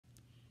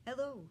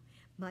Hello,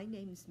 my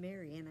name's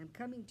Mary, and I'm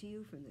coming to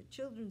you from the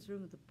children's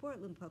room of the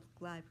Portland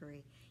Public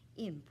Library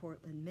in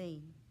Portland,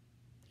 Maine.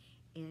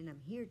 And I'm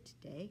here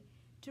today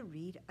to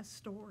read a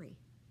story.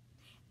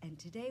 And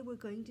today we're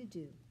going to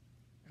do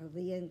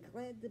The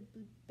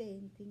Incredible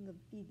Painting of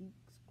Felix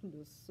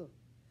Clousseau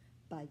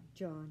by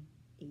Jon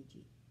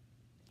Agee.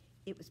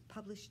 It was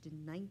published in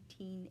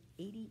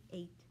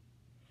 1988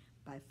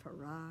 by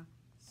Farrar,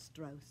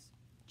 Straus,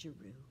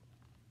 Giroux.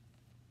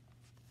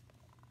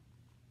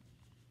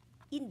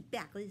 In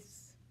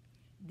Paris,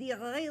 the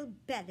Royal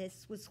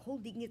Palace was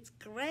holding its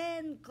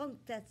grand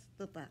contest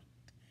of art.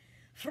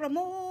 From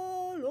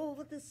all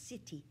over the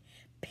city,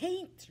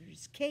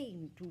 painters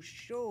came to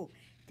show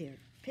their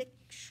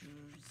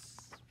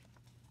pictures.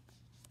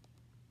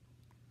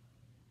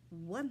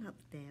 One of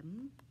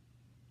them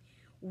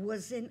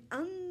was an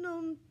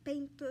unknown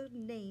painter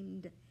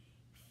named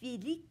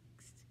Felix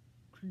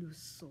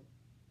Clousseau.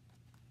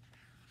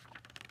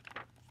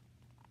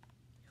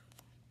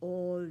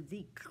 All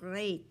the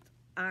great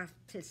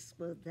artists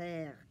were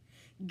there.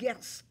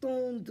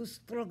 Gaston de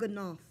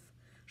Stroganoff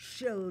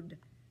showed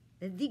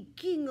the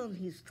king on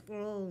his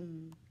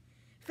throne.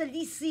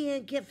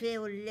 Félicien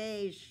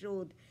Café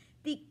showed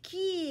the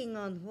king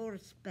on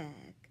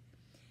horseback.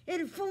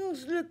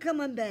 Alphonse le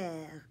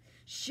Camembert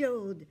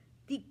showed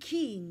the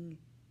king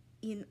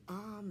in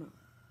armor.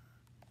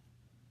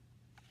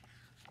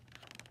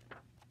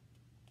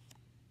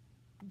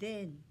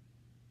 Then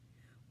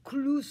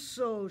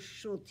Clousseau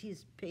showed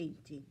his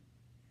painting.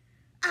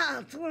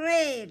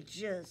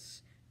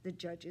 Outrageous, the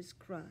judges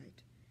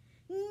cried.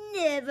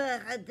 Never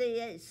had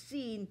they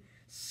seen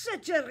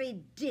such a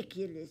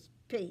ridiculous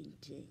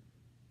painting.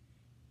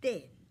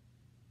 Then,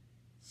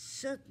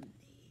 suddenly,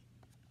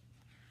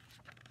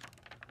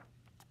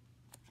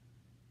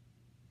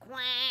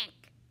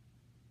 quack!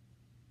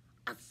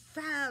 A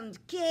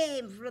sound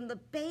came from the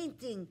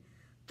painting.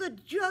 The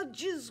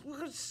judges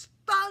were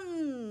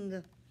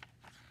stunned.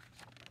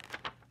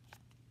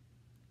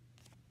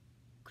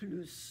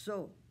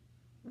 Clousseau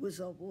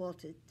was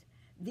awarded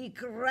the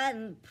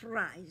grand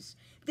prize.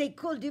 They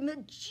called him a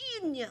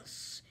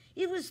genius.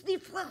 It was the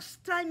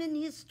first time in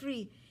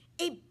history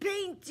a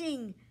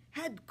painting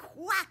had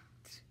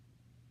quacked.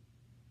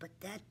 But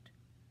that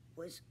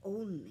was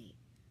only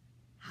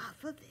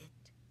half of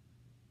it.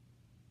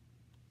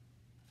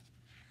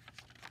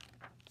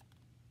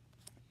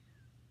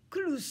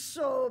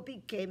 Clousseau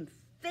became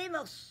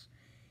famous.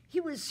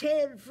 He was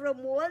hailed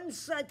from one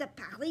side of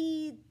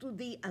Paris to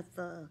the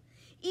other.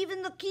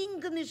 Even the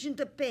king commissioned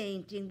a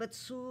painting, but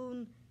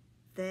soon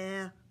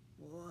there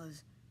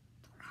was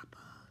trouble.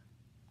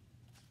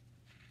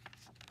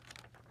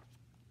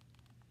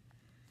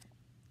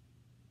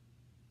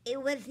 A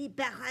wealthy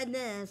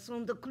baroness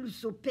on the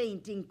Clousseau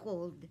painting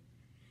called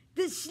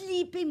the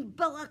sleeping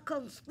boa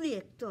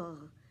constrictor.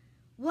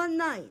 One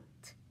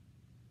night,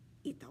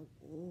 it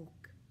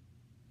awoke.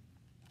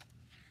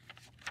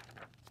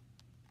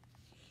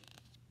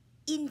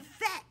 In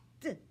fact,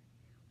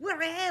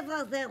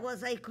 wherever there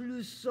was a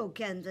Clousseau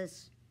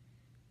canvas,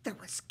 there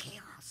was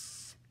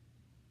chaos.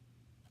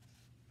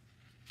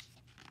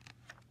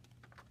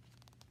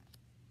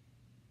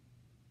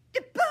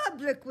 The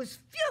public was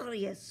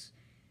furious.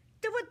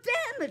 There were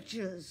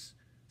damages.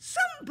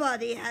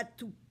 Somebody had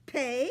to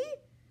pay,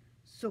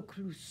 so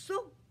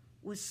Clousseau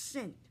was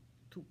sent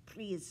to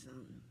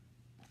prison.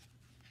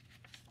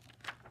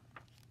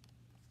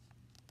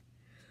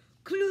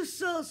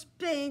 Clousseau's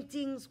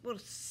paintings were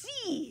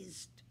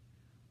seized,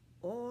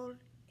 all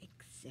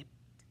except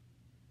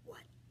one.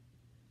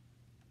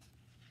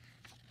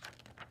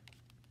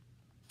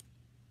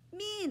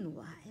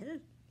 Meanwhile,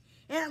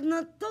 a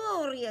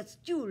notorious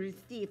jewel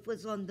thief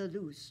was on the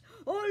loose.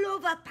 All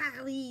over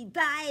Paris,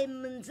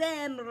 diamonds,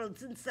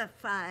 emeralds, and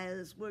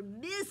sapphires were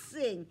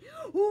missing.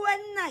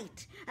 One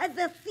night,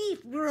 the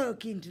thief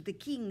broke into the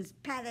king's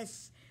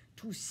palace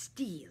to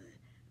steal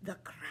the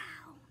crown.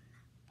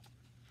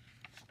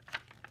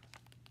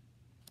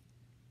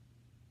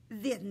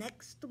 The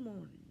next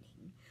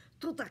morning,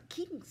 to the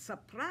king's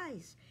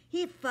surprise,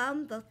 he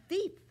found the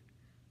thief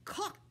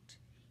caught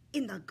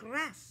in the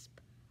grasp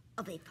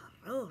of a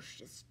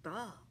ferocious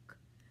dog.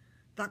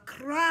 The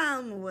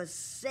crown was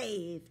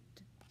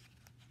saved.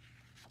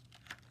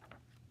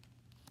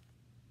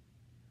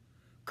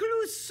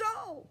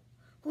 Clousseau,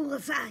 who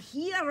was a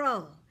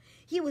hero,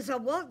 he was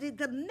awarded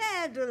the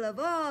Medal of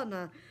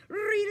Honor,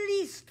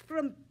 released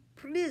from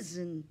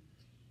prison.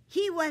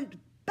 He went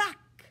back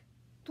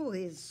to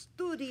his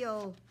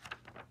studio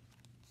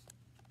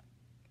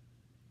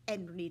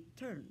and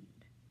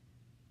returned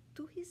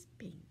to his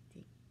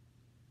painting.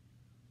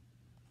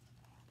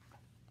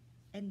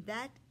 And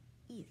that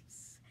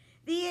is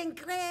The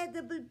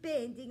Incredible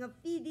Painting of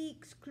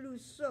Felix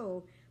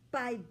Clousseau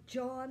by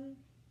Jon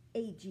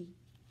Agee.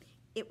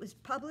 It was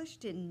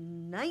published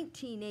in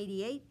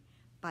 1988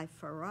 by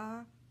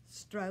Farrar,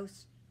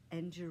 Straus,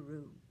 and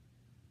Giroux.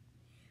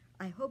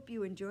 I hope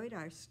you enjoyed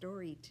our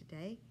story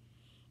today,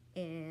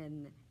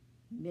 and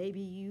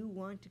maybe you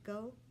want to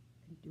go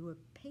and do a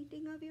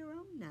painting of your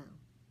own now.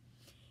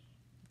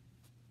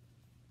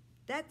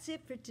 That's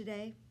it for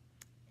today,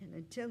 and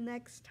until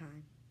next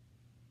time,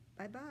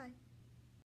 bye-bye.